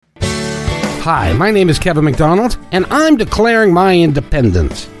Hi, my name is Kevin McDonald, and I'm declaring my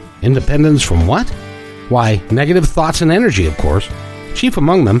independence. Independence from what? Why, negative thoughts and energy, of course. Chief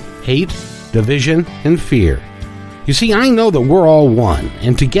among them, hate, division, and fear. You see, I know that we're all one,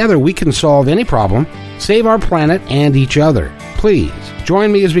 and together we can solve any problem, save our planet and each other. Please,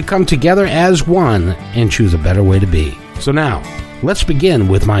 join me as we come together as one and choose a better way to be. So now, let's begin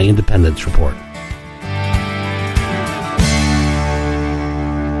with my independence report.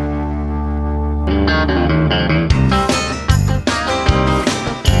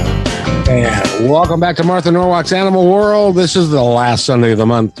 And welcome back to Martha Norwalk's Animal World. This is the last Sunday of the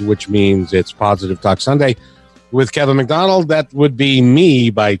month, which means it's Positive Talk Sunday with Kevin McDonald. That would be me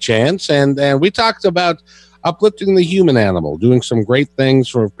by chance. And we talked about uplifting the human animal, doing some great things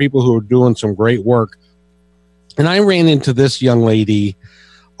for people who are doing some great work. And I ran into this young lady,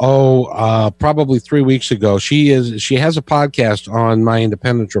 probably 3 weeks ago. She has a podcast on My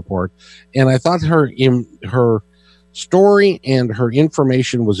Independence Report. And I thought her story and her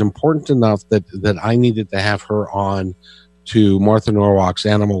information was important enough that I needed to have her on to Martha Norwalk's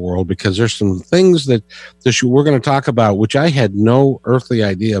Animal World, because there's some things that we're going to talk about which I had no earthly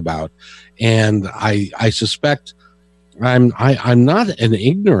idea about, and I suspect I'm not an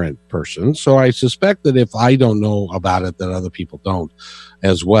ignorant person, so I suspect that if I don't know about it, that other people don't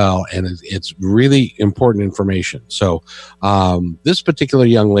as well, and it's really important information. So this particular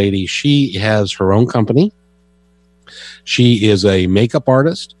young lady, she has her own company. She is a makeup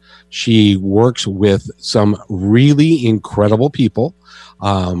artist. She works with some really incredible people.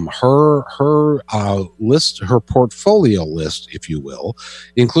 Her portfolio list, if you will,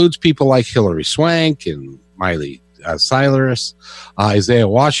 includes people like Hilary Swank and Miley Cyrus, Isaiah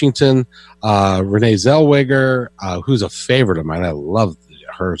Washington, Renee Zellweger, who's a favorite of mine. I love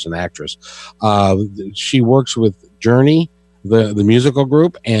her as an actress. She works with Journey, the musical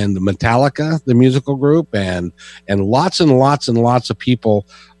group, and Metallica, the musical group, and lots and lots and lots of people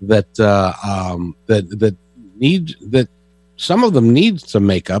that some of them need some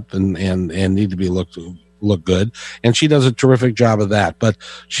makeup and need to be look good, and she does a terrific job of that. But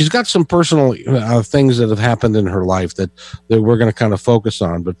she's got some personal things that have happened in her life that we're going to kind of focus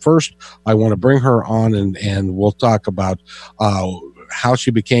on. But first, I want to bring her on, and we'll talk about how she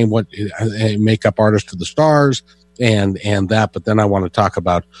became a makeup artist to the stars. And that, but then I want to talk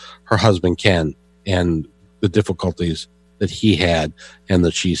about her husband, Ken, and the difficulties that he had and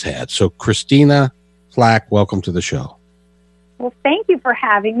that she's had. So Christina Flack, welcome to the show. Well, thank you for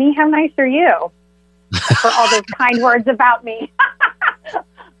having me. How nice are you for all those kind words about me?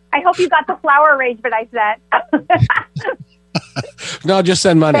 I hope you got the flower arrangement I sent. No, just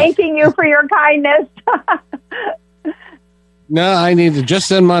send money. Thanking you for your kindness. No, I need to just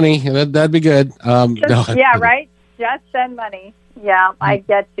send money. That'd be good. Yeah, right? Just send money. Yeah, I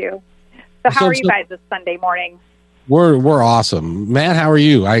get you. So how are you guys this Sunday morning? We're awesome. Matt, how are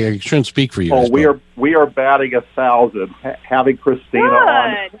you? I shouldn't speak for you. Oh, we are batting 1,000. Having Christina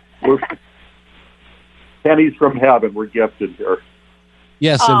on. Pennies from heaven. We're gifted here.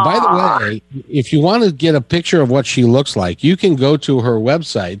 Yes, and by the way, if you want to get a picture of what she looks like, you can go to her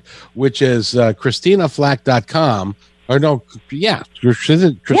website, which is ChristinaFlack.com. Or no, yeah,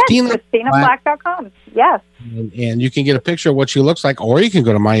 Christina. Yes, ChristinaFlack.com. Yes. And you can get a picture of what she looks like, or you can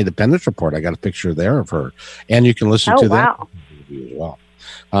go to My Independence Report. I got a picture there of her, and you can listen to that as well.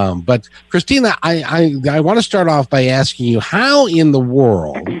 But Christina, I want to start off by asking you, how in the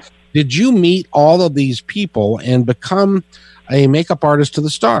world did you meet all of these people and become a makeup artist to the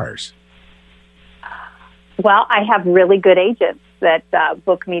stars? Well, I have really good agents that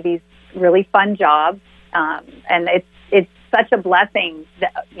book me these really fun jobs. And it's such a blessing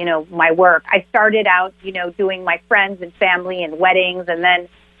that, my work. I started out, doing my friends and family and weddings. And then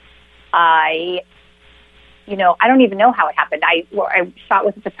I don't even know how it happened. I shot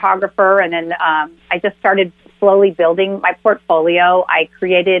with a photographer, and then I just started slowly building my portfolio. I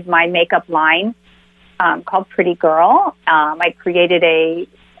created my makeup line called Pretty Girl. I created a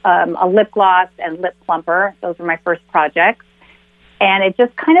lip gloss and lip plumper. Those were my first projects. And it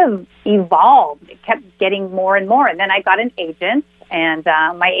just kind of evolved. It kept getting more and more. And then I got an agent, and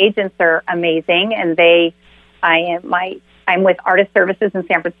my agents are amazing. And I'm with Artist Services in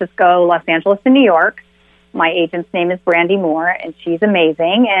San Francisco, Los Angeles, and New York. My agent's name is Brandy Moore, and she's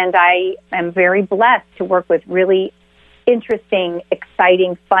amazing. And I am very blessed to work with really interesting,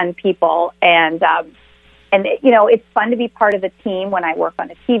 exciting, fun people. And it's fun to be part of the team when I work on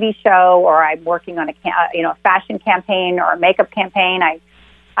a TV show, or I'm working on a fashion campaign or a makeup campaign.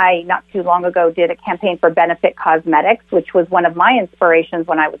 I not too long ago did a campaign for Benefit Cosmetics, which was one of my inspirations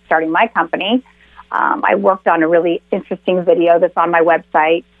when I was starting my company. I worked on a really interesting video that's on my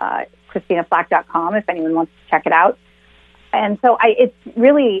website ChristinaFlack.com if anyone wants to check it out. And so it's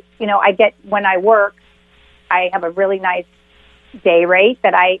really, I get, when I work, I have a really nice day rate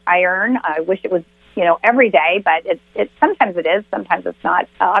that I earn. I wish it was, every day, but it sometimes it is, sometimes it's not.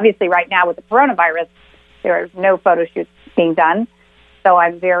 Obviously, right now with the coronavirus, there are no photo shoots being done. So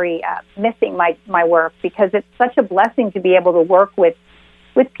I'm very missing my work, because it's such a blessing to be able to work with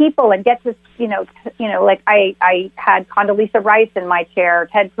people and get to, like I had Condoleezza Rice in my chair,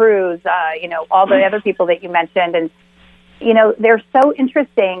 Ted Cruz, all the other people that you mentioned. And, they're so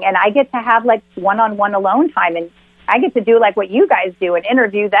interesting. And I get to have like one-on-one alone time, and I get to do like what you guys do and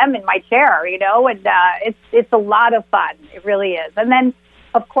interview them in my chair, and it's a lot of fun. It really is. And then,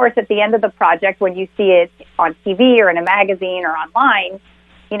 of course, at the end of the project, when you see it on TV or in a magazine or online,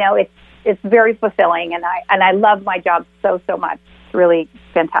 it's very fulfilling, and I love my job so much. It's really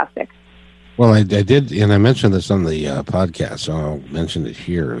fantastic. Well, I did, and I mentioned this on the podcast, so I'll mention it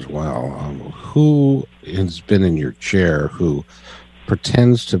here as well. Who has been in your chair who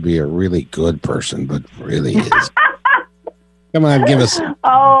pretends to be a really good person, but really is? Come on, give us.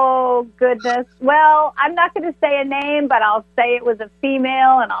 Oh, goodness. Well, I'm not going to say a name, but I'll say it was a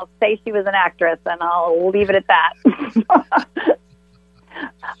female, and I'll say she was an actress, and I'll leave it at that.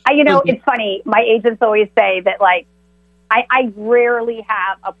 It's funny. My agents always say that, like, I rarely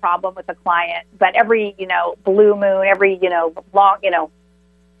have a problem with a client, but every, blue moon, every, long,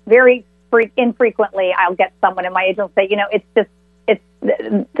 very infrequently, I'll get someone, and my agent will say,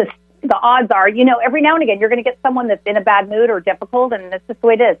 the odds are, every now and again, you're going to get someone that's in a bad mood or difficult, and that's just the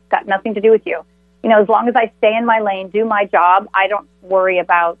way it is. It's got nothing to do with you. As long as I stay in my lane, do my job, I don't worry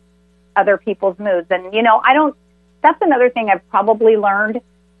about other people's moods. And, that's another thing I've probably learned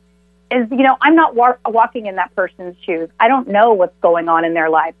is, I'm not walking in that person's shoes. I don't know what's going on in their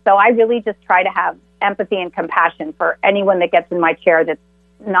life. So I really just try to have empathy and compassion for anyone that gets in my chair that's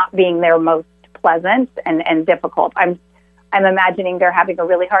not being their most pleasant and difficult. I'm imagining they're having a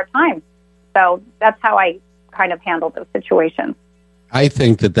really hard time. So that's how I kind of handle those situations. I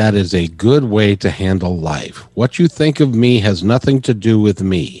think that is a good way to handle life. What you think of me has nothing to do with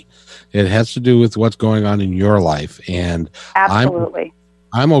me. It has to do with what's going on in your life. And absolutely.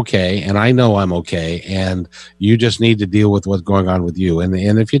 I'm okay, and I know I'm okay, and you just need to deal with what's going on with you. And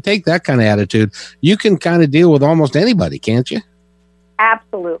if you take that kind of attitude, you can kind of deal with almost anybody, can't you?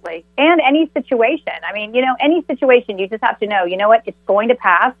 Absolutely. And any situation. I mean, any situation, you just have to know, what, it's going to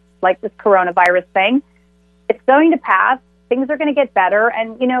pass, like this coronavirus thing. It's going to pass. Things are going to get better.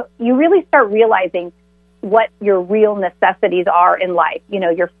 And, you really start realizing what your real necessities are in life.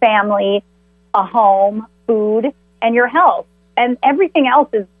 Your family, a home, food, and your health. And everything else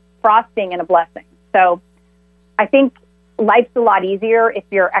is frosting and a blessing. So I think life's a lot easier if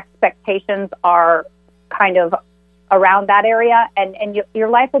your expectations are kind of around that area, and your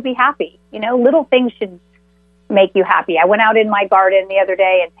life will be happy. Little things should make you happy. I went out in my garden the other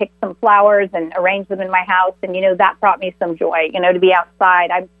day and picked some flowers and arranged them in my house, and that brought me some joy. To be outside.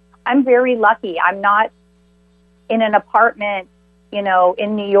 I'm very lucky. I'm not in an apartment,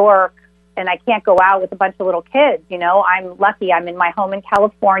 in New York, and I can't go out with a bunch of little kids. I'm lucky. I'm in my home in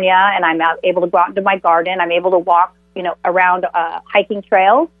California, and I'm able to go out into my garden. I'm able to walk, around hiking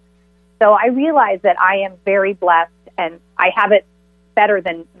trails. So I realize that I am very blessed, and I have it better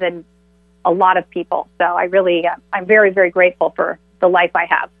than a lot of people. So I really, I'm very, very grateful for the life I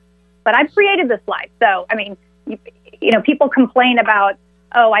have. But I've created this life. So, I mean, people complain about,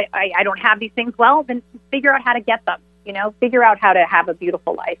 I don't have these things. Well, then figure out how to get them. Figure out how to have a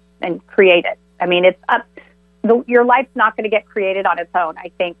beautiful life and create it. I mean, it's up. Your life's not going to get created on its own.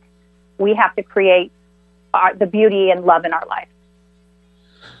 I think we have to create the beauty and love in our life.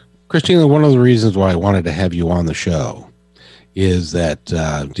 Christina, one of the reasons why I wanted to have you on the show is that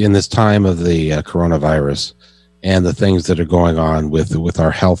in this time of the coronavirus and the things that are going on with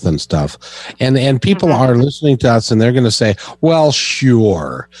our health and stuff, and people are listening to us, and they're going to say, well,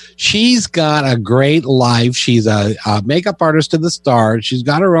 sure, she's got a great life. She's a makeup artist to the stars. She's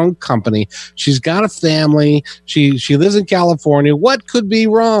got her own company. She's got a family. She lives in California. What could be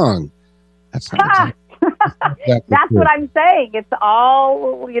wrong? That's not exactly That's true. what I'm saying. It's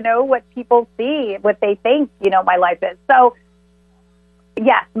all, what people see, what they think, my life is. So,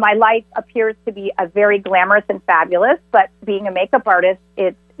 yes, my life appears to be a very glamorous and fabulous, but being a makeup artist,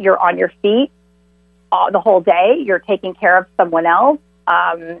 you're on your feet the whole day. You're taking care of someone else.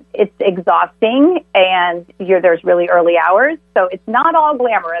 It's exhausting, and there's really early hours. So it's not all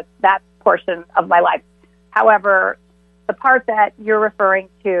glamorous, that portion of my life. However, the part that you're referring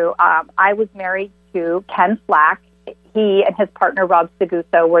to, I was married to Ken Flack. He and his partner, Rob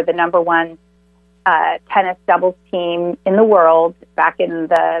Seguso, were the number one tennis doubles team in the world back in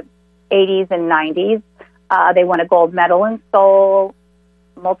the 80s and 90s. They won a gold medal in Seoul,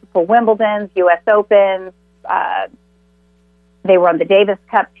 multiple Wimbledons, U.S. Opens. They were on the Davis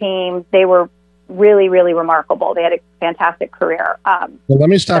Cup team. They were really, really remarkable. They had a fantastic career. Well, let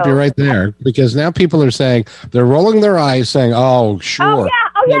me stop you right there, because now people are saying, they're rolling their eyes saying, oh, sure.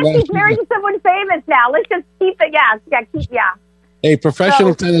 Oh, yeah, she's married to someone famous now. Let's just keep it, A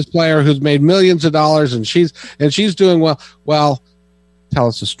professional tennis player who's made millions of dollars, and she's doing well. Well, tell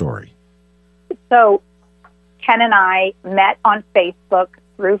us a story. So Ken and I met on Facebook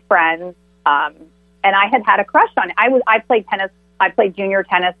through friends, and I had a crush on it. I played tennis. I played junior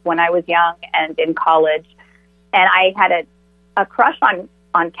tennis when I was young and in college, and I had a crush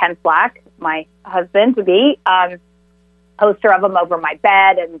on Ken Flach, my husband to be, poster of him over my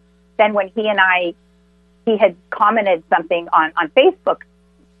bed. And then when he had commented something on Facebook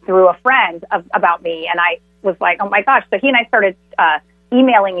through a friend about me, and I was like, oh my gosh. So he and I started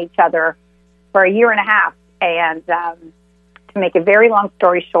emailing each other for a year and a half. And to make a very long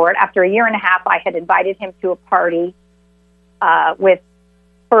story short, after a year and a half, I had invited him to a party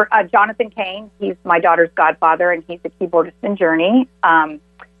for Jonathan Kane. He's my daughter's godfather, and he's a keyboardist in Journey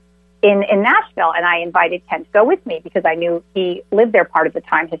in Nashville. And I invited Ken to go with me because I knew he lived there part of the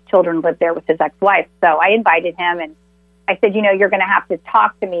time. His children lived there with his ex-wife. So I invited him, and I said, you're going to have to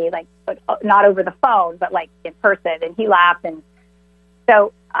talk to me, like not over the phone, but like in person. And he laughed. And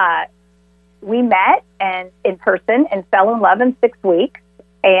so we met and in person and fell in love in 6 weeks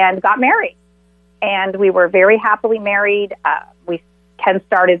and got married. And we were very happily married. Ken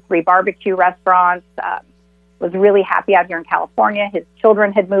started 3 barbecue restaurants, was really happy out here in California. His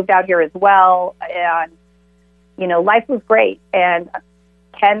children had moved out here as well. And, life was great. And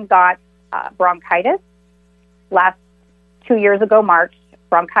Ken got bronchitis last 2 years ago, March,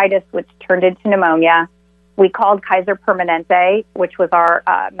 bronchitis, which turned into pneumonia. We called Kaiser Permanente, which was our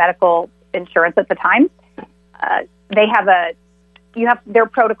medical insurance at the time. They have their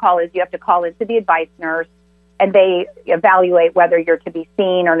protocol is you have to call into the advice nurse, and they evaluate whether you're to be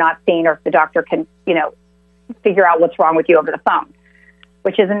seen or not seen, or if the doctor can, figure out what's wrong with you over the phone,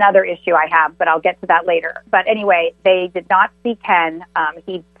 which is another issue I have, but I'll get to that later. But anyway, they did not see Ken.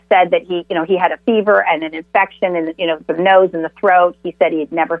 He said that he had a fever and an infection in the nose and the throat. He said he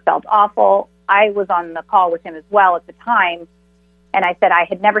had never felt awful. I was on the call with him as well at the time, and I said I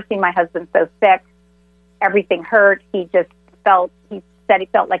had never seen my husband so sick. Everything hurt. He said he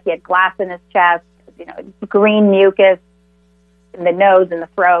felt like he had glass in his chest, green mucus in the nose and the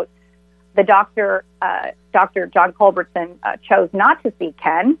throat. The doctor, Dr. John Culbertson, chose not to see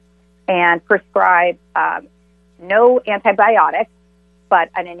Ken and prescribed no antibiotics, but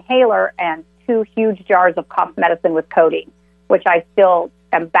an inhaler and 2 huge jars of cough medicine with codeine, which I still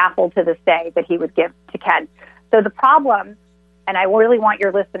am baffled to this day that he would give to Ken. So the problem, and I really want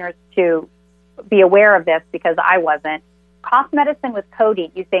your listeners to be aware of this because I wasn't, cough medicine with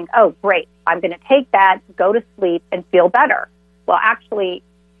codeine, you think, oh, great, I'm going to take that, go to sleep, and feel better. Well, actually,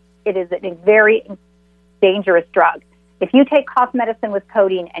 it is a very dangerous drug. If you take cough medicine with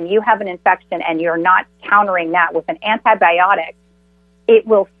codeine and you have an infection and you're not countering that with an antibiotic, it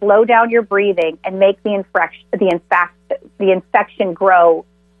will slow down your breathing and make the infection grow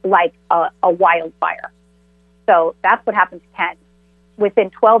like a wildfire. So that's what happened to Ken.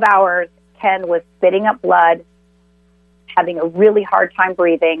 Within 12 hours, Ken was spitting up blood, having a really hard time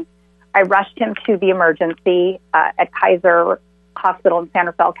breathing. I rushed him to the emergency at Kaiser Hospital in San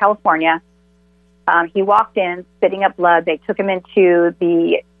Rafael, California. He walked in, spitting up blood. They took him into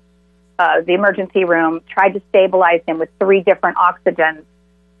the emergency room, tried to stabilize him with 3 different oxygens.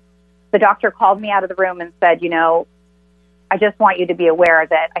 The doctor called me out of the room and said, I just want you to be aware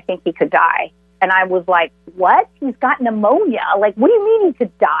that I think he could die. And I was like, what? He's got pneumonia. Like, what do you mean he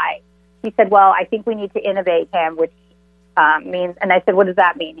could die? He said, well, I think we need to intubate him, which means, and I said, what does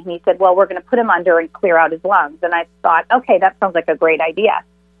that mean? And he said, well, we're going to put him under and clear out his lungs. And I thought, okay, that sounds like a great idea.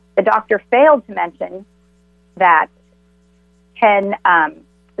 The doctor failed to mention that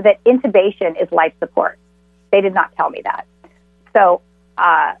that intubation is life support. They did not tell me that. So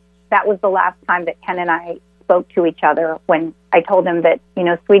that was the last time that Ken and I spoke to each other, when I told him that,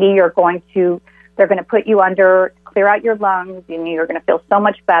 sweetie, they're going to put you under, clear out your lungs, and you're going to feel so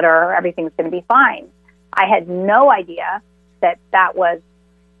much better. Everything's going to be fine. I had no idea that was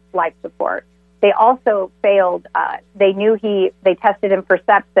life support. They also failed. They tested him for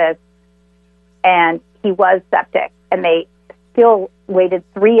sepsis, and he was septic, and they still waited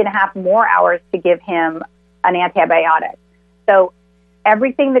 3.5 more hours to give him an antibiotic. So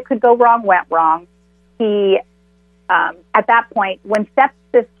everything that could go wrong went wrong. He, at that point, when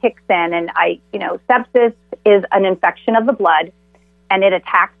sepsis kicks in, and sepsis is an infection of the blood, and it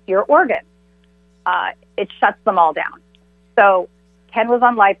attacks your organs. It shuts them all down. So Ken was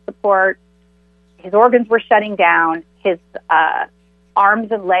on life support. His organs were shutting down. His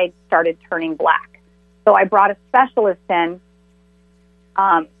arms and legs started turning black. So I brought a specialist in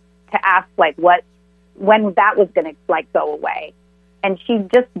to ask, like, when that was going to, like, go away. And she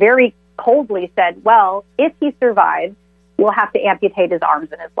just very coldly said, well, if he survives, we'll have to amputate his arms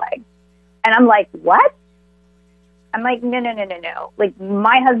and his legs. And I'm like, what? I'm like, no. Like,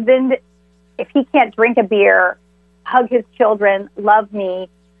 my husband, if he can't drink a beer, hug his children, love me,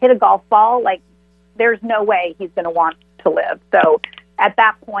 hit a golf ball, like, there's no way he's going to want to live. So at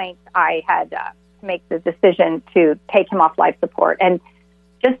that point, I had to make the decision to take him off life support. And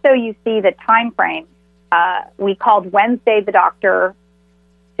just so you see the time frame, we called Wednesday the doctor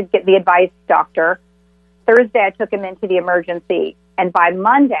to get the advice doctor. Thursday, I took him into the emergency. And by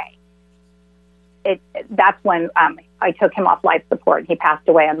Monday, that's when I took him off life support, and he passed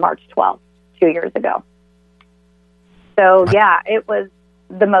away on March 12th, 2 years ago. So, yeah, it was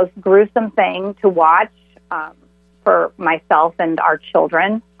the most gruesome thing to watch for myself and our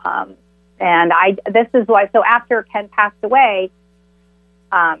children. And this is why, so after Ken passed away,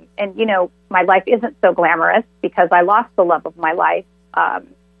 and, you know, my life isn't so glamorous because I lost the love of my life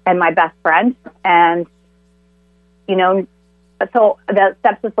and my best friend. And, you know, so the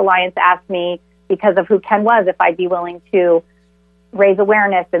Sepsis Alliance asked me, because of who Ken was, if I'd be willing to raise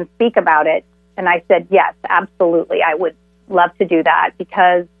awareness and speak about it. And I said, yes, absolutely. I would love to do that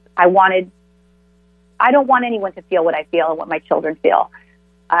because I don't want anyone to feel what I feel and what my children feel.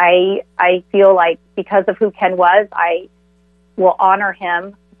 I feel like because of who Ken was, I will honor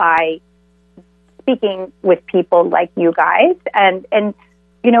him by speaking with people like you guys and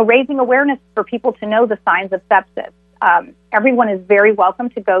you know, raising awareness for people to know the signs of sepsis. Everyone is very welcome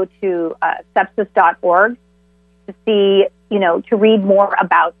to go to sepsis.org to see, you know, to read more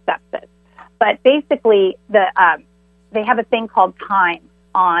about sepsis. But basically, they have a thing called time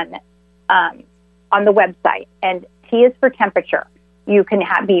on the website, and T is for temperature. You can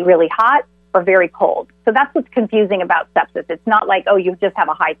be really hot or very cold. So that's what's confusing about sepsis. It's not like, oh, you just have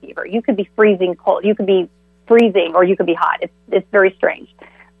a high fever. You could be freezing cold. You could be freezing or you could be hot. It's very strange.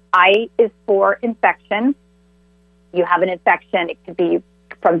 I is for infection. You have an infection. It could be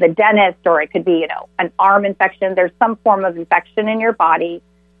from the dentist or it could be, you know, an arm infection. There's some form of infection in your body.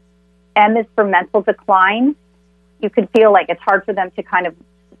 M is for mental decline. You could feel like it's hard for them to kind of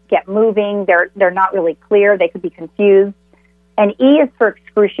get moving. They're not really clear. They could be confused. And E is for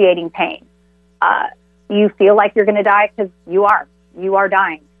excruciating pain. You feel like you're going to die because you are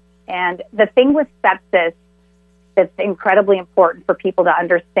dying. And the thing with sepsis that's incredibly important for people to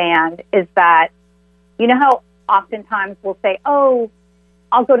understand is that, you know how oftentimes we'll say, oh,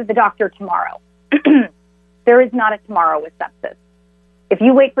 I'll go to the doctor tomorrow. There is not a tomorrow with sepsis. If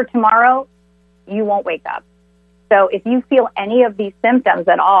you wait for tomorrow, you won't wake up. So if you feel any of these symptoms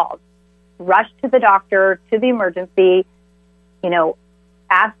at all, rush to the doctor, to the emergency, you know,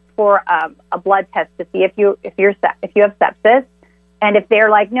 ask for a blood test to see if you have sepsis. And if they're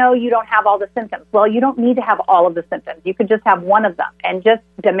like, no, you don't have all the symptoms. Well, you don't need to have all of the symptoms. You could just have one of them and just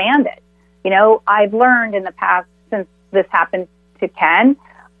demand it. You know, I've learned in the past, since this happened to Ken,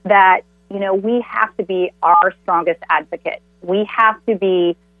 that, you know, we have to be our strongest advocate. We have to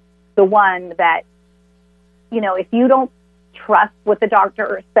be the one that, you know, if you don't trust what the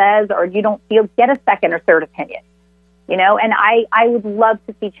doctor says or you don't feel, get a second or third opinion. You know, and I would love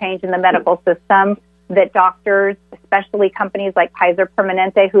to see change in the medical system, that doctors, especially companies like Kaiser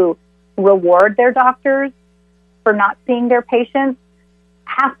Permanente, who reward their doctors for not seeing their patients,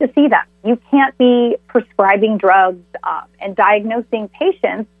 have to see them. You can't be prescribing drugs and diagnosing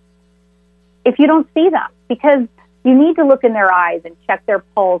patients if you don't see them, because you need to look in their eyes and check their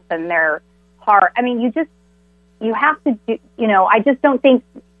pulse and their heart. I mean, you have to do, you know, I just don't think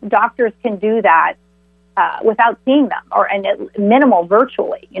doctors can do that without seeing them, and minimal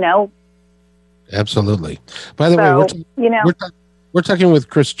virtually, you know. Absolutely. By the way, we're talking with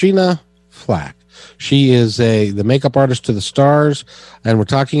Christina Flack. She is the makeup artist to the stars, and we're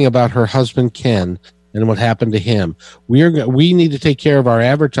talking about her husband Ken and what happened to him. We need to take care of our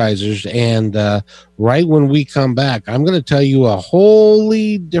advertisers, and right when we come back, I'm going to tell you a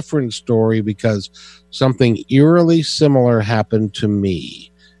wholly different story because something eerily similar happened to me.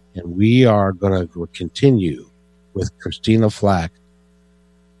 And we are going to continue with Christina Flack.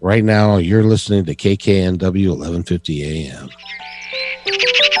 Right now, you're listening to KKNW 1150 AM.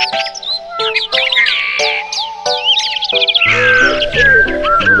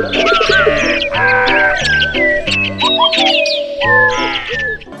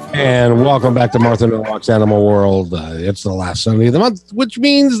 And welcome back to Martha Norwalk's Animal World. It's the last Sunday of the month, which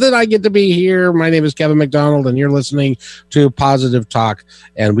means that I get to be here. My name is Kevin McDonald, and you're listening to Positive Talk.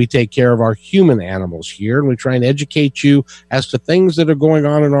 And we take care of our human animals here, and we try and educate you as to things that are going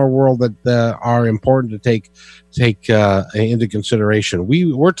on in our world that are important to take into consideration.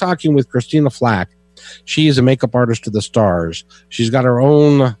 We're talking with Christina Flack. She is a makeup artist to the stars. She's got her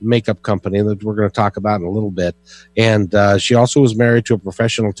own makeup company that we're going to talk about in a little bit. And she also was married to a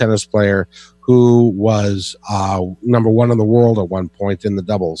professional tennis player who was number one in the world at one point in the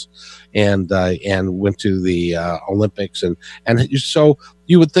doubles, and went to the Olympics. And so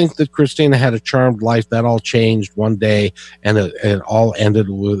you would think that Christina had a charmed life. That all changed one day, and it all ended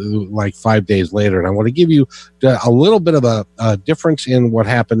like 5 days later. And I want to give you a little bit of a difference in what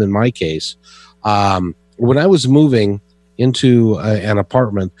happened in my case. When I was moving into an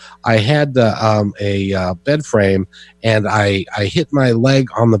apartment, I had a bed frame, and I hit my leg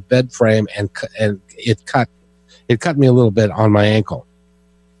on the bed frame, and it cut me a little bit on my ankle.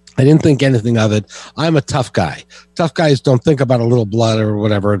 I didn't think anything of it. I'm a tough guy. Tough guys don't think about a little blood or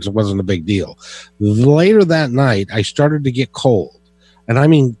whatever. It wasn't a big deal. Later that night, I started to get cold, and I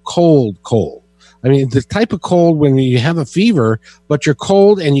mean cold. I mean, the type of cold when you have a fever, but you're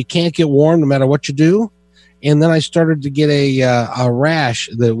cold and you can't get warm no matter what you do. And then I started to get a rash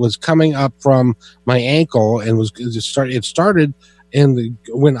that was coming up from my ankle, and it started and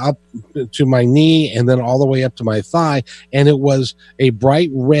went up to my knee and then all the way up to my thigh. And it was a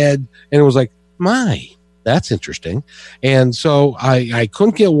bright red, and it was like, that's interesting. And so I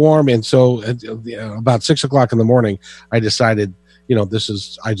couldn't get warm. And so about 6 o'clock in the morning, I decided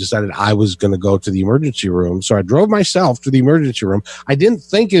I was going to go to the emergency room. So I drove myself to the emergency room. I didn't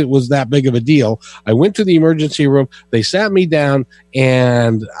think it was that big of a deal. I went to the emergency room. They sat me down,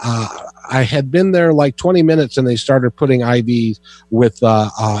 and I had been there like 20 minutes, and they started putting IVs with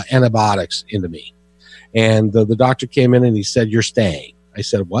antibiotics into me. And the doctor came in, and he said, "You're staying." I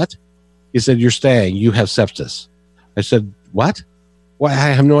said, "What?" He said, "You're staying. You have sepsis." I said, "What?" Well,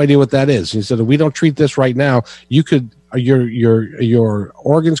 I have no idea what that is. He said, "We don't treat this right now. You could, your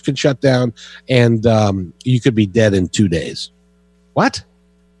organs could shut down, and you could be dead in 2 days." What?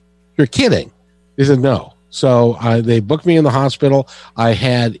 You're kidding. He said, "No." So they booked me in the hospital. I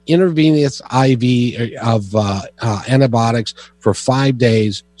had intravenous IV of antibiotics for 5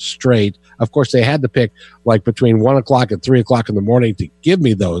 days straight. Of course, they had to pick like between 1 o'clock and 3 o'clock in the morning to give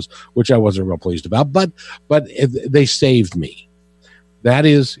me those, which I wasn't real pleased about. But they saved me. That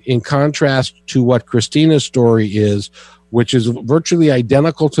is in contrast to what Christina's story is, which is virtually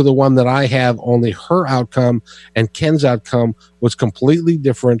identical to the one that I have, only her outcome and Ken's outcome was completely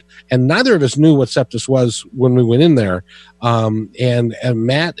different. And neither of us knew what sepsis was when we went in there. And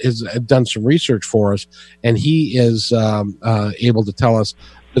Matt has done some research for us, and he is able to tell us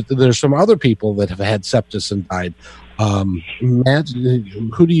that there's some other people that have had sepsis and died. Matt,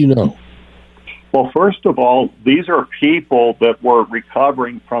 who do you know? Well, first of all, these are people that were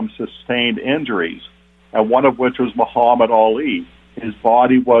recovering from sustained injuries, and one of which was Muhammad Ali. His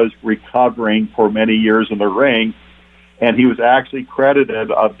body was recovering for many years in the ring, and he was actually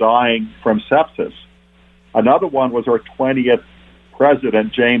credited of dying from sepsis. Another one was our 20th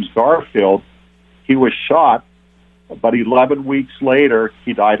president, James Garfield. He was shot, but 11 weeks later,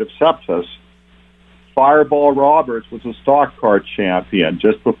 he died of sepsis. Fireball Roberts was a stock car champion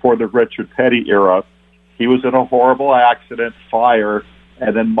just before the Richard Petty era. He was in a horrible accident, fire,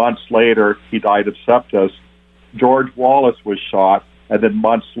 and then months later, he died of sepsis. George Wallace was shot, and then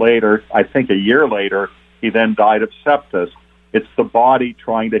months later, I think a year later, he then died of sepsis. It's the body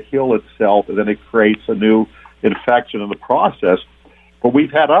trying to heal itself, and then it creates a new infection in the process. But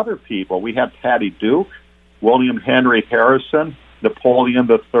we've had other people. We had Patty Duke, William Henry Harrison,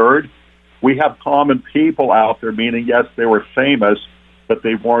 Napoleon III. We have common people out there, meaning, yes, they were famous, but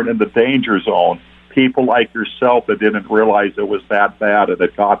they weren't in the danger zone. People like yourself that didn't realize it was that bad and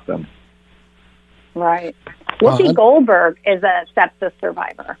it got them. Right. Whoopi Goldberg is a sepsis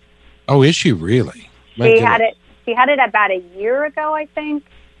survivor. Oh, is she really? She had it about a year ago, I think.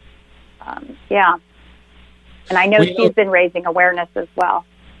 Yeah. And I know she's been raising awareness as well,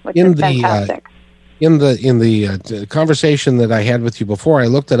 which is fantastic. In the conversation that I had with you before, I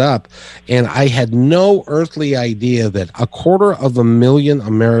looked it up, and I had no earthly idea that 250,000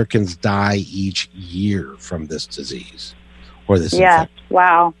 Americans die each year from this disease or this infection.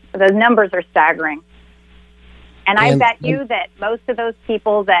 Wow. The numbers are staggering. And I bet you that most of those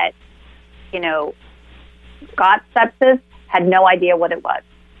people that, got sepsis had no idea what it was.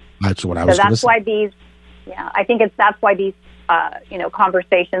 That's what I was going to say. I think that's why these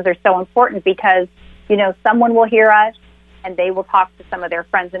conversations are so important, because someone will hear us and they will talk to some of their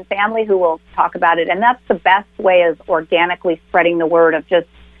friends and family who will talk about it. And that's the best way, is organically spreading the word of just,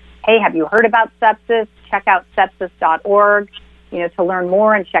 hey, have you heard about sepsis? Check out sepsis.org, to learn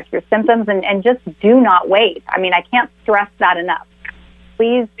more and check your symptoms, and just do not wait. I mean, I can't stress that enough.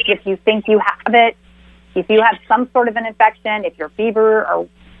 Please, if you think you have it, if you have some sort of an infection, if you're fever or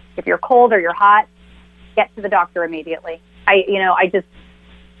if you're cold or you're hot, get to the doctor immediately. I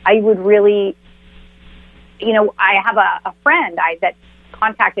would really, I have a friend that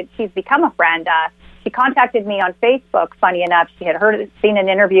contacted, she's become a friend. She contacted me on Facebook, funny enough. She had seen an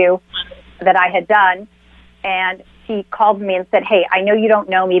interview that I had done, and she called me and said, hey, I know you don't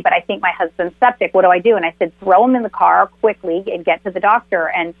know me, but I think my husband's septic. What do I do? And I said, throw him in the car quickly and get to the doctor.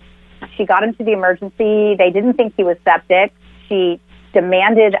 And she got him to the emergency. They didn't think he was septic. She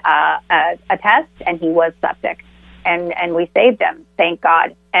demanded a test, and he was septic. And we saved him, thank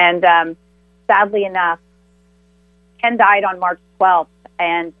God. And sadly enough, Ken died on March 12th,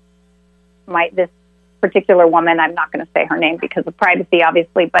 and this particular woman, I'm not going to say her name because of privacy,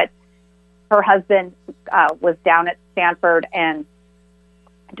 obviously, but her husband was down at Stanford and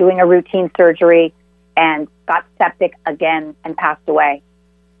doing a routine surgery and got septic again and passed away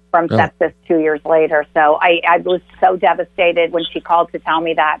from sepsis 2 years later. So I was so devastated when she called to tell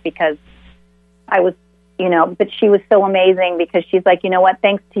me that, because I was, but she was so amazing, because she's like, you know what,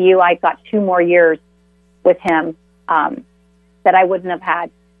 thanks to you, I got 2 more years with him that I wouldn't have had.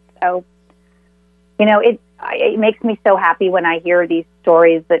 So, it makes me so happy when I hear these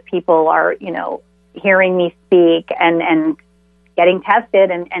stories that people are, hearing me speak and getting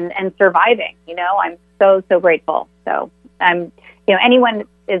tested and surviving. I'm so grateful. So anyone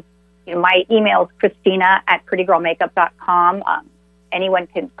is, my email is Christina@prettygirlmakeup.com. Anyone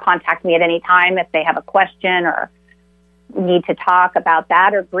can contact me at any time if they have a question or need to talk about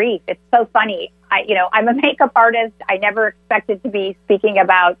that or grief. It's so funny. I'm a makeup artist. I never expected to be speaking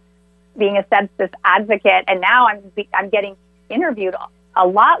about being a sepsis advocate, and now I'm getting interviewed a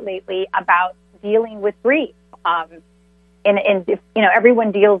lot lately about dealing with grief.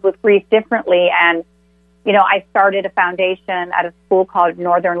 Everyone deals with grief differently, and I started a foundation at a school called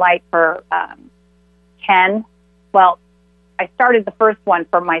Northern Light for Ken. Well, I started the first one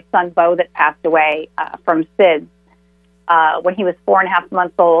for my son Bo that passed away from SIDS. When he was 4.5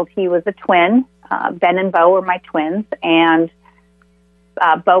 months old, he was a twin. Ben and Bo were my twins, and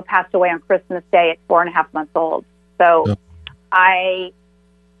Bo passed away on Christmas Day at 4.5 months old. So yep. I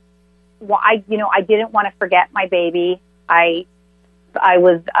didn't want to forget my baby. I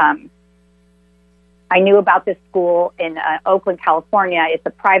knew about this school in Oakland, California. It's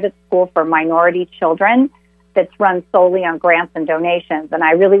a private school for minority children that's run solely on grants and donations, and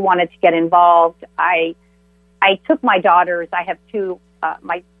I really wanted to get involved. I took my daughters. I have 2.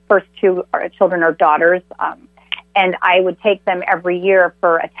 My first 2 children are daughters, and I would take them every year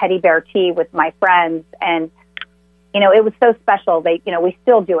for a teddy bear tea with my friends, and it was so special. We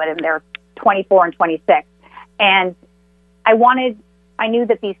still do it, and they're 24 and 26, and I knew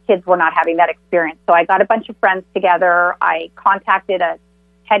that these kids were not having that experience, so I got a bunch of friends together. I contacted a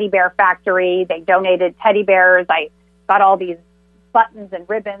teddy bear factory. They donated teddy bears. I got all these buttons and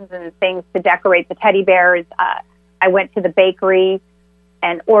ribbons and things to decorate the teddy bears. I went to the bakery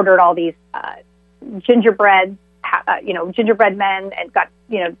and ordered all these gingerbread men, and got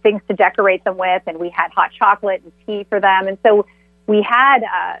things to decorate them with. And we had hot chocolate and tea for them. And so we had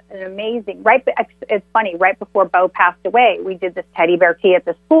an amazing. It's funny. Right before Bo passed away, we did this teddy bear tea at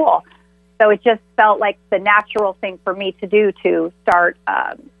the school. So it just felt like the natural thing for me to do, to start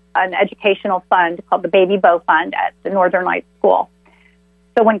an educational fund called the Baby Bo Fund at the Northern Lights School.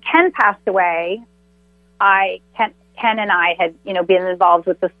 So when Ken passed away, Ken and I had, been involved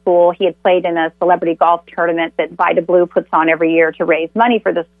with the school. He had played in a celebrity golf tournament that Vida Blue puts on every year to raise money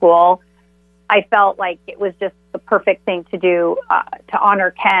for the school. I felt like it was just the perfect thing to do to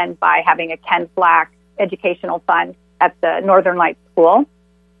honor Ken by having a Ken Flack educational fund at the Northern Lights School.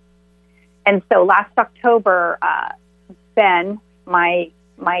 And so last October, Ben, my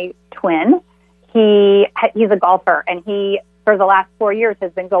twin, he's a golfer, and he, for the last 4 years,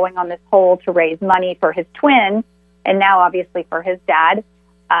 has been going on this hole to raise money for his twin, and now obviously for his dad,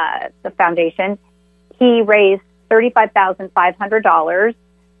 the foundation. He raised $35,500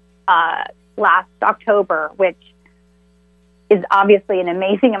 last October, which is obviously an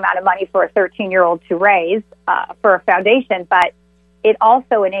amazing amount of money for a 13-year-old to raise for a foundation, but it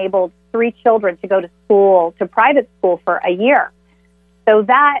also enabled 3 children to go to private school for a year. So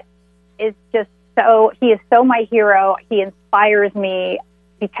that is just he is so my hero. He inspires me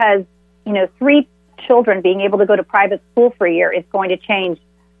because, 3 children being able to go to private school for a year is going to change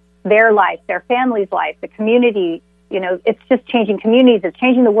their life, their family's life, the community it's just changing communities, it's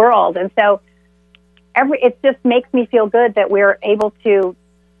changing the world. And so it just makes me feel good that we're able to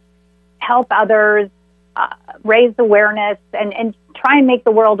help others, raise awareness, and try and make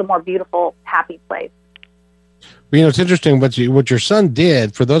the world a more beautiful, happy place. It's interesting what your son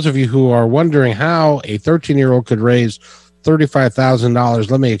did. For those of you who are wondering how a 13-year-old could raise $35,000,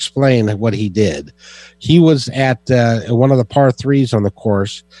 let me explain what he did. He was at one of the par threes on the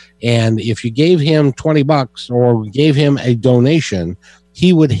course, and if you gave him $20 or gave him a donation,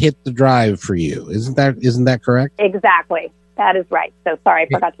 he would hit the drive for you. Isn't that correct? Exactly. That is right. So sorry, I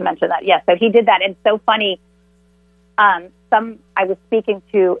forgot to mention that. Yes, so he did that. And so funny. I was speaking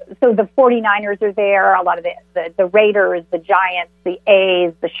to, so the 49ers are there, a lot of the Raiders, the Giants, the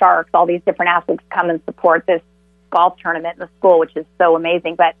A's, the Sharks, all these different athletes come and support this golf tournament in the school, which is so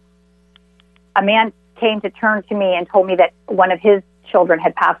amazing. But a man came to turn to me and told me that one of his children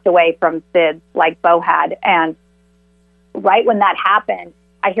had passed away from SIDS, like Bo had. And right when that happened,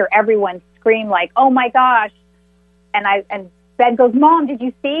 I hear everyone scream like, "Oh my gosh." And Ben goes, "Mom, did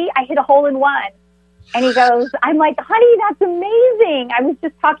you see? I hit a hole in one." And he goes, I'm like, "Honey, that's amazing. I was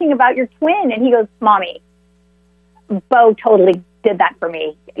just talking about your twin." And he goes, "Mommy, Bo totally did that for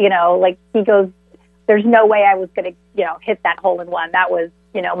me." Like he goes, "There's no way I was going to, hit that hole in one. That was,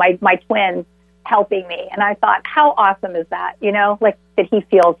 my twin helping me." And I thought, how awesome is that? Like that he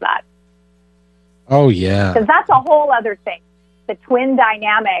feels that. Oh, yeah. Because that's a whole other thing. The twin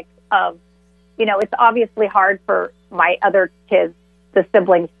dynamic of, it's obviously hard for my other kids, the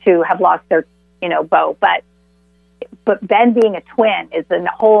siblings, to have lost their Bo, but Ben being a twin is a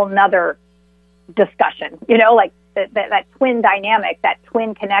whole nother discussion, like that twin dynamic, that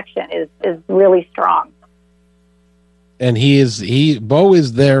twin connection is really strong. And Bo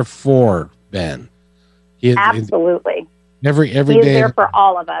is there for Ben. Absolutely. Every he is day. There for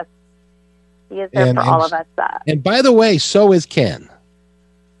all of us. He is there for all of us. And by the way, so is Ken.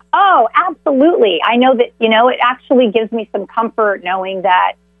 Oh, absolutely. I know that, it actually gives me some comfort knowing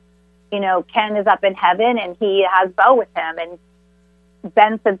that, Ken is up in heaven and he has Bo with him. And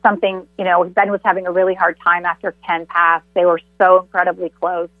Ben said something, Ben was having a really hard time after Ken passed. They were so incredibly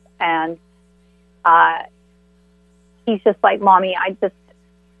close. And he's just like, "Mommy,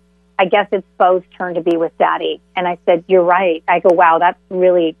 I guess it's Bo's turn to be with Daddy." And I said, "You're right." I go, "Wow, that's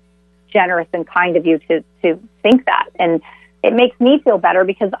really generous and kind of you to think that." And it makes me feel better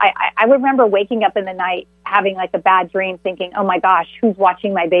because I remember waking up in the night having like a bad dream thinking, "Oh my gosh, who's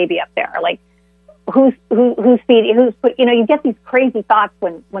watching my baby up there? Like who's feeding, you get these crazy thoughts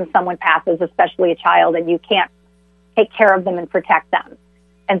when someone passes, especially a child, and you can't take care of them and protect them.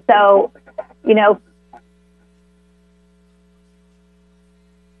 And so,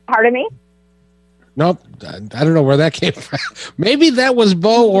 pardon me? Nope. I don't know where that came from. Maybe that was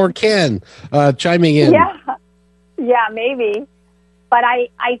Bo or Ken chiming in. Yeah, maybe. But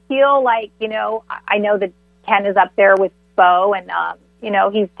I feel like, I know that Ken is up there with Bo and,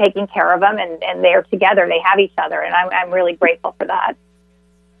 he's taking care of them and they're together. They have each other. And I'm really grateful for that.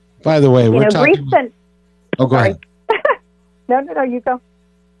 By the way, we're talking... go ahead. No, you go.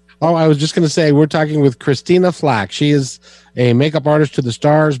 Oh, I was just going to say, we're talking with Christina Flack. She is a makeup artist to the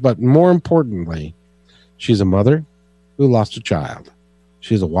stars, but more importantly, she's a mother who lost a child.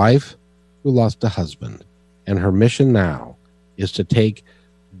 She's a wife who lost a husband. And her mission now is to take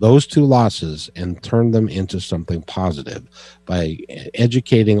those two losses and turn them into something positive by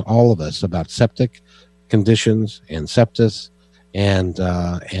educating all of us about septic conditions and sepsis and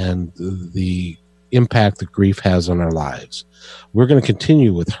the impact that grief has on our lives. We're going to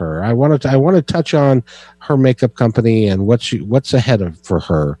continue with her. I want to touch on her makeup company and what's ahead for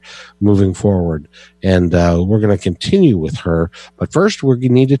her moving forward. And we're going to continue with her. But first, we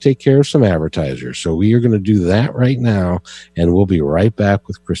need to take care of some advertisers. So we are going to do that right now, and we'll be right back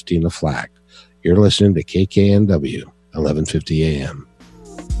with Christina Flack. You're listening to KKNW, 1150 AM.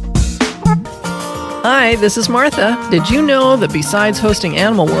 Hi, this is Martha. Did you know that besides hosting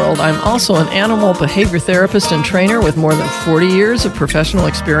Animal World, I'm also an animal behavior therapist and trainer with more than 40 years of professional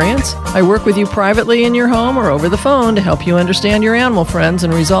experience? I work with you privately in your home or over the phone to help you understand your animal friends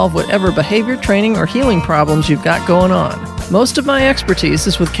and resolve whatever behavior, training, or healing problems you've got going on. Most of my expertise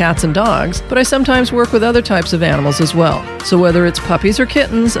is with cats and dogs, but I sometimes work with other types of animals as well. So whether it's puppies or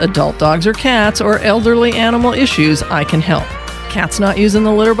kittens, adult dogs or cats, or elderly animal issues, I can help. Cats not using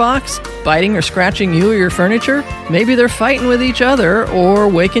the litter box? Biting or scratching you or your furniture? Maybe they're fighting with each other or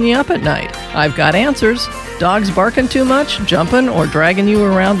waking you up at night. I've got answers. Dogs barking too much, jumping, or dragging you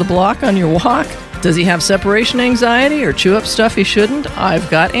around the block on your walk? Does he have separation anxiety or chew up stuff he shouldn't? I've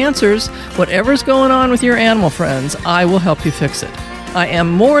got answers. Whatever's going on with your animal friends, I will help you fix it. I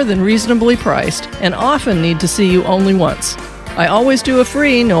am more than reasonably priced and often need to see you only once. I always do a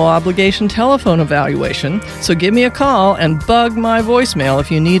free, no-obligation telephone evaluation, so give me a call and bug my voicemail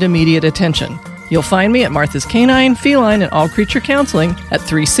if you need immediate attention. You'll find me at Martha's Canine, Feline, and All Creature Counseling at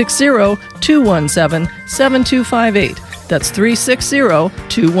 360-217-7258. That's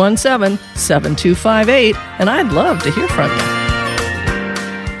 360-217-7258, and I'd love to hear from you.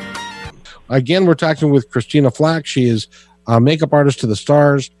 Again, we're talking with Christina Flack. She is a makeup artist to the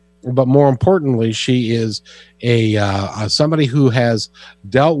stars, but more importantly, she is a somebody who has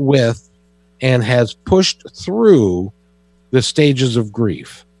dealt with and has pushed through the stages of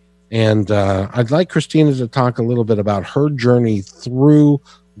grief. And I'd like Christina to talk a little bit about her journey through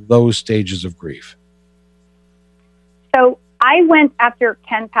those stages of grief. So I went, after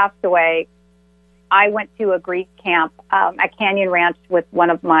Ken passed away, I went to a grief camp at Canyon Ranch with one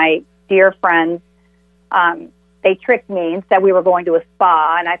of my dear friends. They tricked me and said we were going to a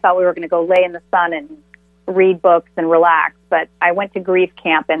spa, and I thought we were going to go lay in the sun and read books and relax. But I went to grief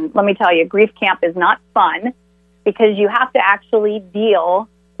camp, and let me tell you, grief camp is not fun because you have to actually deal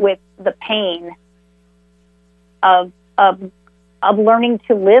with the pain of learning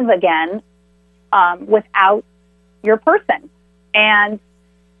to live again without your person. And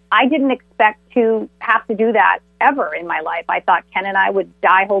I didn't expect to have to do that ever in my life. I thought Ken and I would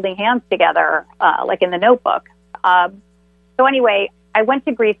die holding hands together, like in The Notebook. So anyway, I went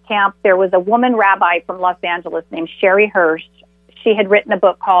to grief camp. There was a woman rabbi from Los Angeles named Sherry Hirsch. She had written a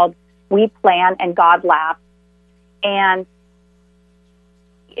book called We Plan and God Laughs. And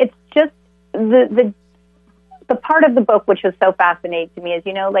it's just the part of the book which was so fascinating to me is,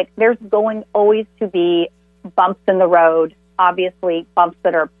 like there's going always to be bumps in the road, obviously bumps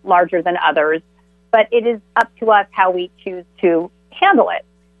that are larger than others, but it is up to us how we choose to handle it.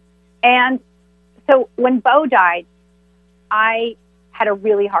 And so when Bo died, I had a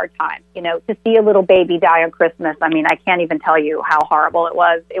really hard time, to see a little baby die on Christmas. I mean, I can't even tell you how horrible it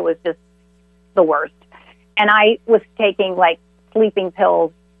was. It was just the worst. And I was taking like sleeping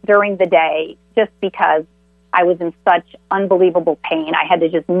pills during the day just because I was in such unbelievable pain. I had to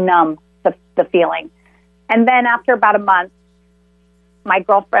just numb the feeling. And then after about a month, my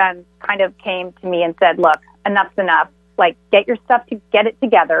girlfriend kind of came to me and said, look, enough's enough. Like, get your stuff to get it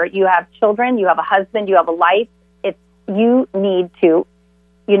together. You have children, you have a husband, you have a life. You need to,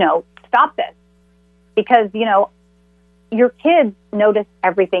 stop this because, your kids notice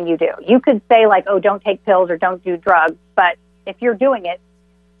everything you do. You could say like, oh, don't take pills or don't do drugs. But if you're doing it,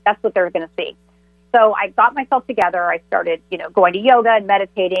 that's what they're going to see. So I got myself together. I started, going to yoga and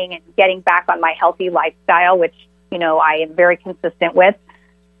meditating and getting back on my healthy lifestyle, which, I am very consistent with.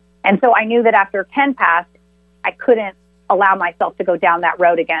 And so I knew that after Ken passed, I couldn't allow myself to go down that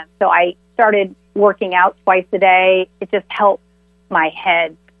road again. So I started working out twice a day. It just helped my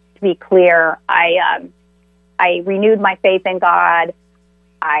head to be clear. I renewed my faith in God.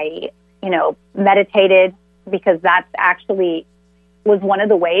 I, meditated because that's actually was one of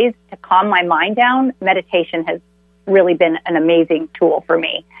the ways to calm my mind down. Meditation has really been an amazing tool for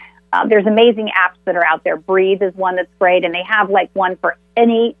me. There's amazing apps that are out there. Breathe is one that's great, and they have like one for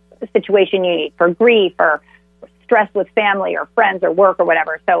any situation you need, for grief or stress with family or friends or work or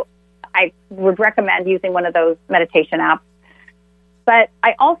whatever. So I would recommend using one of those meditation apps. But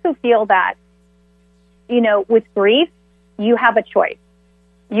I also feel that, with grief, you have a choice.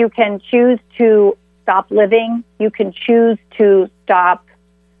 You can choose to stop living. You can choose to stop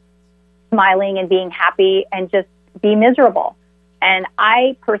smiling and being happy and just be miserable. And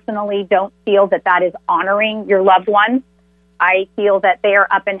I personally don't feel that that is honoring your loved ones. I feel that they are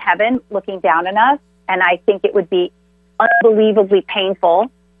up in heaven looking down on us. And I think it would be unbelievably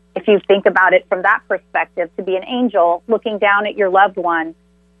painful, if you think about it from that perspective, to be an angel looking down at your loved one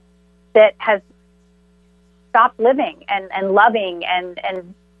that has stopped living and loving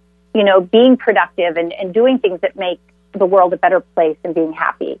and being productive and doing things that make the world a better place and being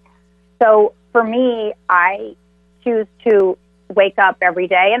happy. So for me, I choose to wake up every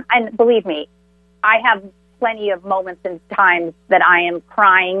day. And believe me, I have plenty of moments and times that I am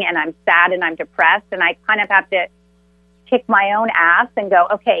crying and I'm sad and I'm depressed. And I kind of have to kick my own ass and go,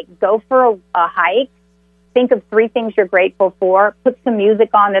 okay, go for a hike. Think of 3 things you're grateful for. Put some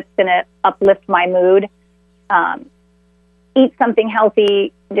music on that's going to uplift my mood. Eat something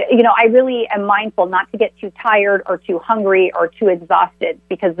healthy. I really am mindful not to get too tired or too hungry or too exhausted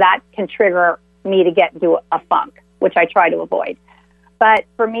because that can trigger me to get into a funk, which I try to avoid. But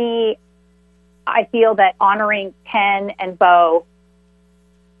for me, I feel that honoring Ken and Bo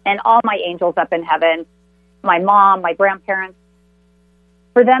and all my angels up in heaven, my mom, my grandparents,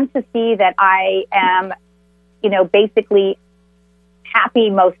 for them to see that I am, basically happy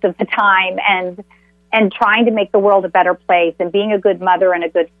most of the time and trying to make the world a better place and being a good mother and a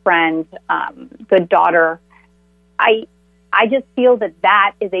good friend, good daughter. I just feel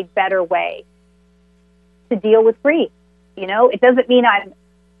that is a better way to deal with grief. You know, it doesn't mean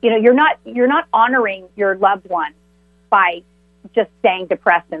you're not honoring your loved one by just staying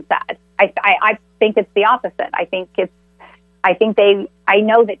depressed and sad. I think it's the opposite. I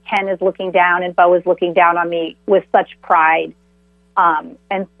know that Ken is looking down and Bo is looking down on me with such pride,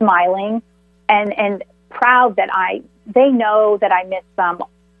 and smiling and proud that they know that I miss them,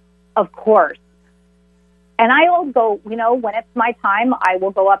 of course. And I will go, you know, when it's my time, I will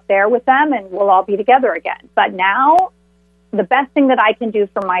go up there with them and we'll all be together again. But now the best thing that I can do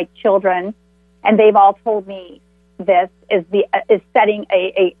for my children, and they've all told me this, is setting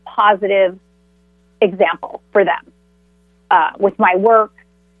a positive example for them, with my work,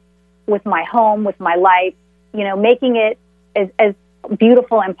 with my home, with my life, you know, making it as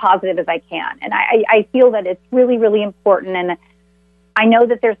beautiful and positive as I can. And I feel that it's really, really important. And I know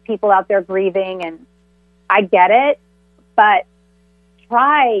that there's people out there grieving, and I get it, but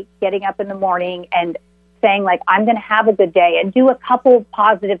try getting up in the morning and saying, like, I'm going to have a good day, and do a couple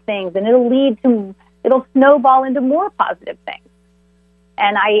positive things, and it'll snowball into more positive things.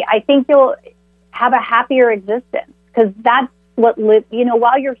 And I think you'll have a happier existence, because that's what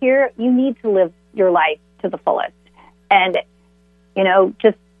while you're here, you need to live your life to the fullest. And, you know,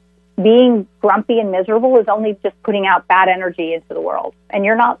 just being grumpy and miserable is only just putting out bad energy into the world, and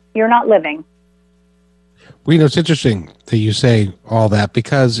you're not living. Well, you know, it's interesting that you say all that,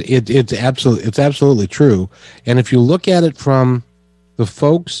 because it's absolutely true. And if you look at it from the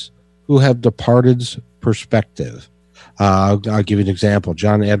folks who have departed's perspective, I'll give you an example.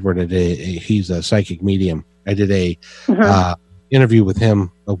 John Edward, he's a psychic medium. I did a interview with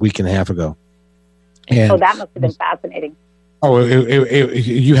him a week and a half ago. And that must have been fascinating. Oh,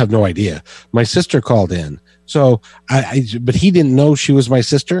 you have no idea. My sister called in, so but he didn't know she was my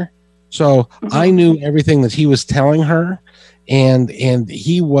sister. So I knew everything that he was telling her, and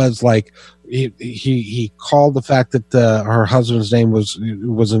he was like, he called the fact that her husband's name was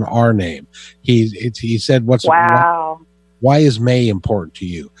an R name. He said, wow. Why is May important to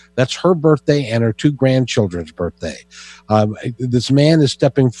you? That's her birthday and her 2 grandchildren's birthday. This man is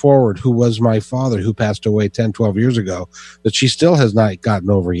stepping forward, who was my father, who passed away 10, 12 years ago, that she still has not gotten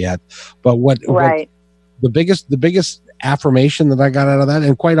over yet. But what the biggest affirmation that I got out of that,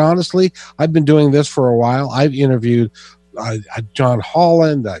 and quite honestly, I've been doing this for a while. I've interviewed John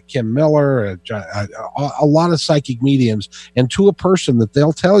Holland, Kim Miller, a lot of psychic mediums, and to a person that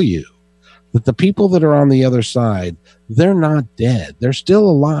they'll tell you that the people that are on the other side, they're not dead. They're still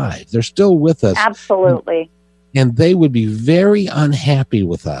alive. They're still with us. Absolutely. And they would be very unhappy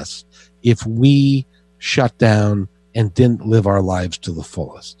with us if we shut down and didn't live our lives to the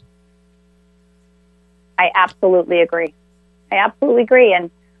fullest. I absolutely agree.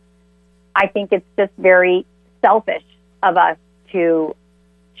 And I think it's just very selfish of us to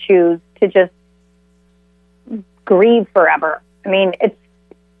choose to just grieve forever. I mean, it's,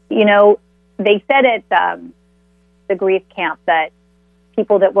 you know, they said at the grief camp that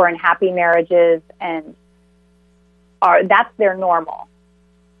people that were in happy marriages and that's their normal,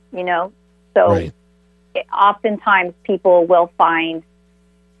 you know? So right. Oftentimes people will find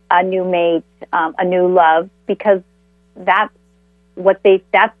a new mate, a new love, because that's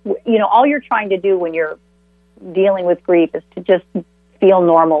all you're trying to do when you're dealing with grief is to just feel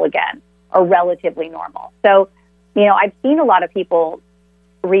normal again, or relatively normal. So, you know, I've seen a lot of people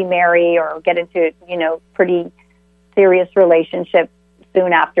remarry or get into, you know, pretty serious relationships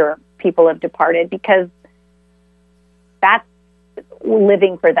soon after people have departed, because that's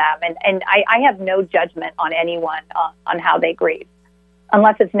living for them. And I have no judgment on anyone on how they grieve,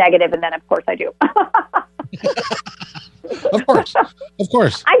 unless it's negative, and then of course I do. Of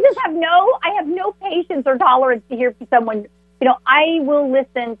course. I have no patience or tolerance to hear someone, you know, I will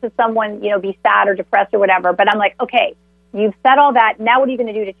listen to someone, you know, be sad or depressed or whatever, but I'm like, okay, you've said all that, now what are you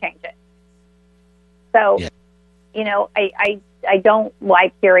going to do to change it? So, yeah. You know, I don't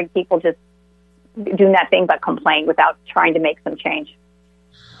like hearing people just do nothing but complain without trying to make some change.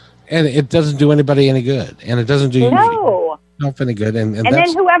 And it doesn't do anybody any good. And it doesn't do yourself any good. And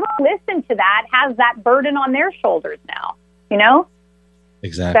then whoever listened to that has that burden on their shoulders now, you know?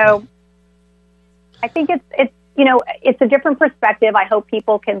 Exactly. So I think it's you know, it's a different perspective. I hope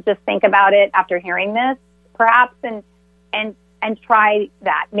people can just think about it after hearing this, perhaps, and try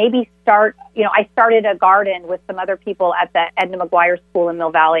that. Maybe start, you know, I started a garden with some other people at the Edna McGuire School in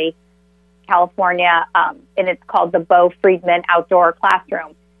Mill Valley, California, and it's called the Bo Friedman Outdoor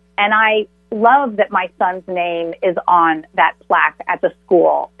Classroom. And I love that my son's name is on that plaque at the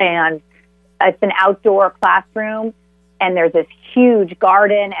school. And it's an outdoor classroom, and there's this huge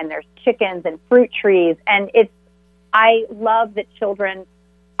garden, and there's chickens and fruit trees. And I love that children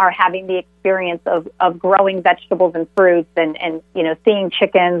are having the experience of growing vegetables and fruits and seeing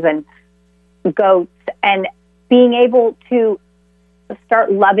chickens and goats and being able to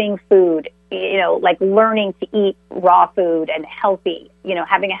start loving food, like learning to eat raw food and healthy,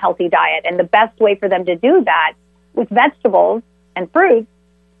 having a healthy diet. And the best way for them to do that with vegetables and fruits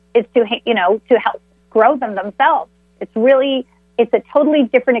is to help grow them themselves. It's a totally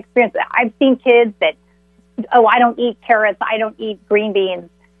different experience. I've seen kids that, I don't eat carrots, I don't eat green beans,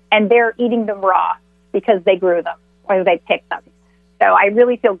 and they're eating them raw because they grew them or they picked them. So I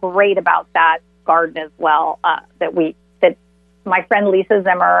really feel great about that garden as well, that my friend Lisa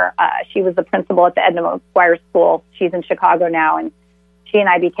Zimmer, she was the principal at the Edna McGuire School. She's in Chicago now, and she and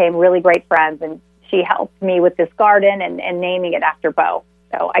I became really great friends, and she helped me with this garden and naming it after Bo.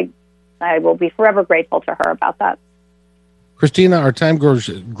 So I will be forever grateful to her about that. Christina, our time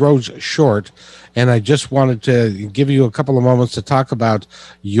grows short, and I just wanted to give you a couple of moments to talk about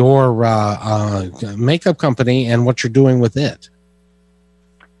your makeup company and what you're doing with it.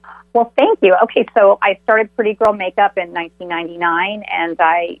 Well, thank you. Okay, so I started Pretty Girl Makeup in 1999, and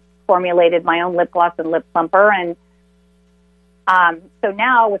I formulated my own lip gloss and lip plumper. And so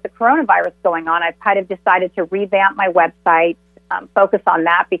now with the coronavirus going on, I've kind of decided to revamp my website, focus on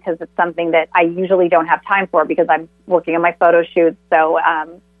that because it's something that I usually don't have time for because I'm working on my photo shoots. So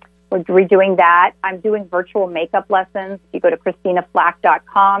we're redoing that. I'm doing virtual makeup lessons. If you go to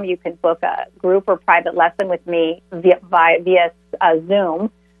ChristinaFlack.com, you can book a group or private lesson with me via Zoom,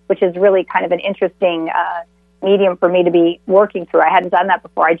 which is really kind of an interesting medium for me to be working through. I hadn't done that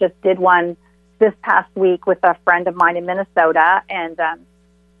before. I just did one this past week with a friend of mine in Minnesota, and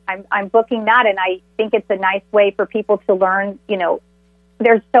I'm booking that, and I think it's a nice way for people to learn.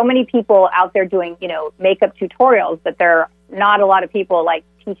 There's so many people out there doing, makeup tutorials, but there are not a lot of people like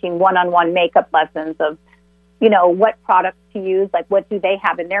teaching one-on-one makeup lessons of, what products to use, like what do they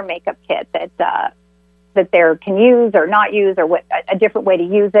have in their makeup kit that they can use or not use, or what a different way to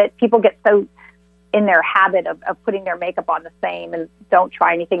use it. People get so in their habit of putting their makeup on the same and don't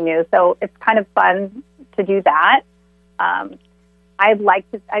try anything new. So it's kind of fun to do that. I'd like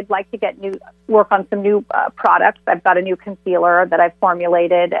to work on some new products. I've got a new concealer that I've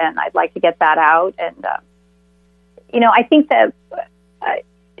formulated, and I'd like to get that out. And I think that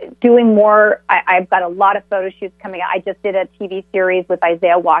doing more. I've got a lot of photo shoots coming out. I just did a TV series with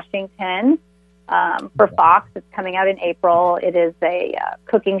Isaiah Washington for Fox. It's coming out in April. It is a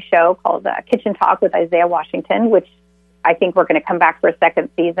cooking show called Kitchen Talk with Isaiah Washington, which I think we're going to come back for a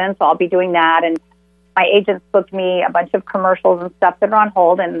second season. So I'll be doing that. And my agents booked me a bunch of commercials and stuff that are on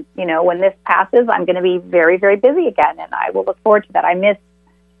hold. And, when this passes, I'm going to be very, very busy again. And I will look forward to that. I miss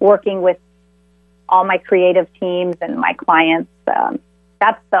working with all my creative teams and my clients.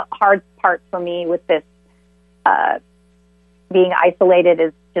 That's the hard part for me with this being isolated,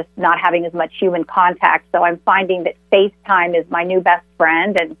 is just not having as much human contact. So I'm finding that FaceTime is my new best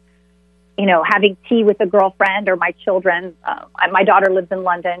friend. And, having tea with a girlfriend or my children. My daughter lives in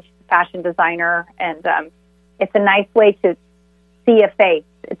London. She's a fashion designer. And it's a nice way to see a face.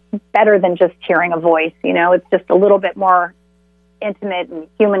 It's better than just hearing a voice. It's just a little bit more intimate, and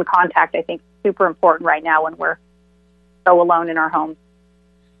human contact, I think, is super important right now when we're so alone in our homes.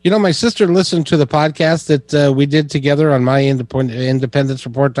 My sister listened to the podcast that we did together on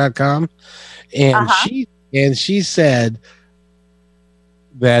myindependencereport.com, and she said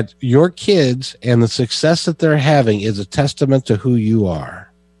that your kids and the success that they're having is a testament to who you are.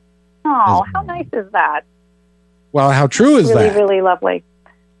 Oh, how nice is that? Well, how true is really, that? Really, really lovely.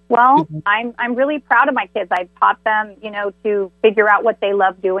 Well, I'm really proud of my kids. I've taught them, to figure out what they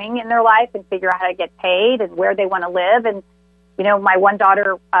love doing in their life and figure out how to get paid and where they want to live. And my one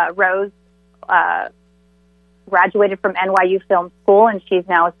daughter, Rose, graduated from NYU Film School, and she's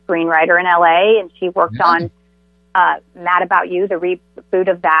now a screenwriter in LA, and she worked on Mad About You, the reboot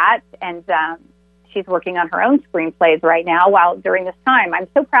of that, and she's working on her own screenplays right now during this time. I'm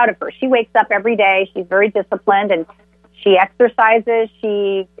so proud of her. She wakes up every day. She's very disciplined, and she exercises.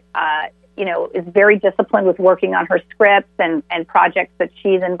 She, is very disciplined with working on her scripts and projects that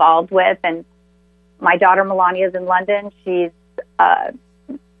she's involved with. And my daughter, Melania, is in London. She's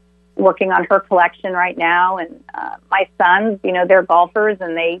working on her collection right now. And my sons, they're golfers,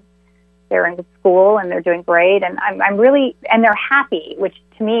 and they're in school, and they're doing great. And I'm really, and they're happy, which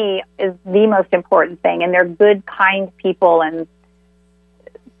to me is the most important thing. And they're good, kind people, and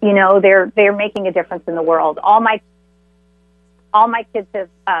they're making a difference in the world. All my kids have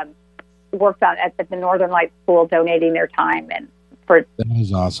works out at the Northern Lights School, donating their time and for that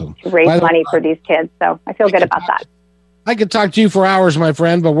is awesome to raise money for these kids. So I feel good about that. I could talk to you for hours, my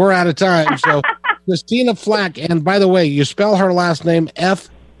friend, but we're out of time. So Christina Flack, and by the way, you spell her last name Flach.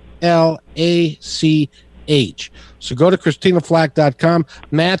 So go to ChristinaFlack.com.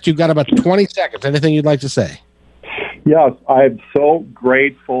 Matt, you've got about 20 seconds. Anything you'd like to say? Yes, I'm so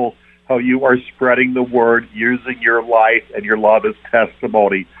grateful how you are spreading the word, using your life and your love as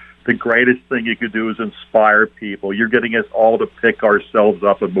testimony. The greatest thing you could do is inspire people. You're getting us all to pick ourselves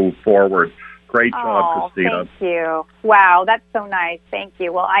up and move forward. Great job, Christina. Thank you. Wow, that's so nice. Thank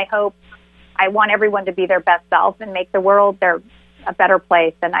you. Well, I want everyone to be their best self and make the world a better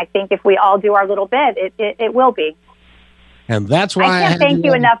place. And I think if we all do our little bit, it will be. And that's why I can't thank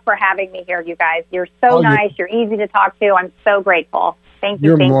you enough for having me here, you guys. You're so nice. You're easy to talk to. I'm so grateful. Thank you.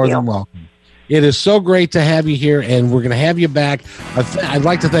 You're more than welcome. It is so great to have you here, and we're going to have you back. I'd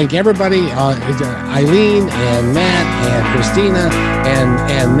like to thank everybody, Eileen and Matt and Christina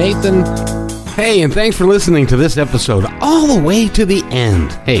and Nathan. Hey, and thanks for listening to this episode all the way to the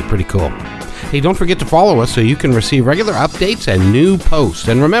end. Hey, pretty cool. Hey, don't forget to follow us so you can receive regular updates and new posts.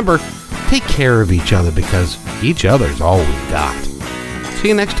 And remember, take care of each other because each other's all we've got. See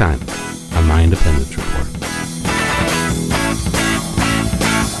you next time on My Independence Report.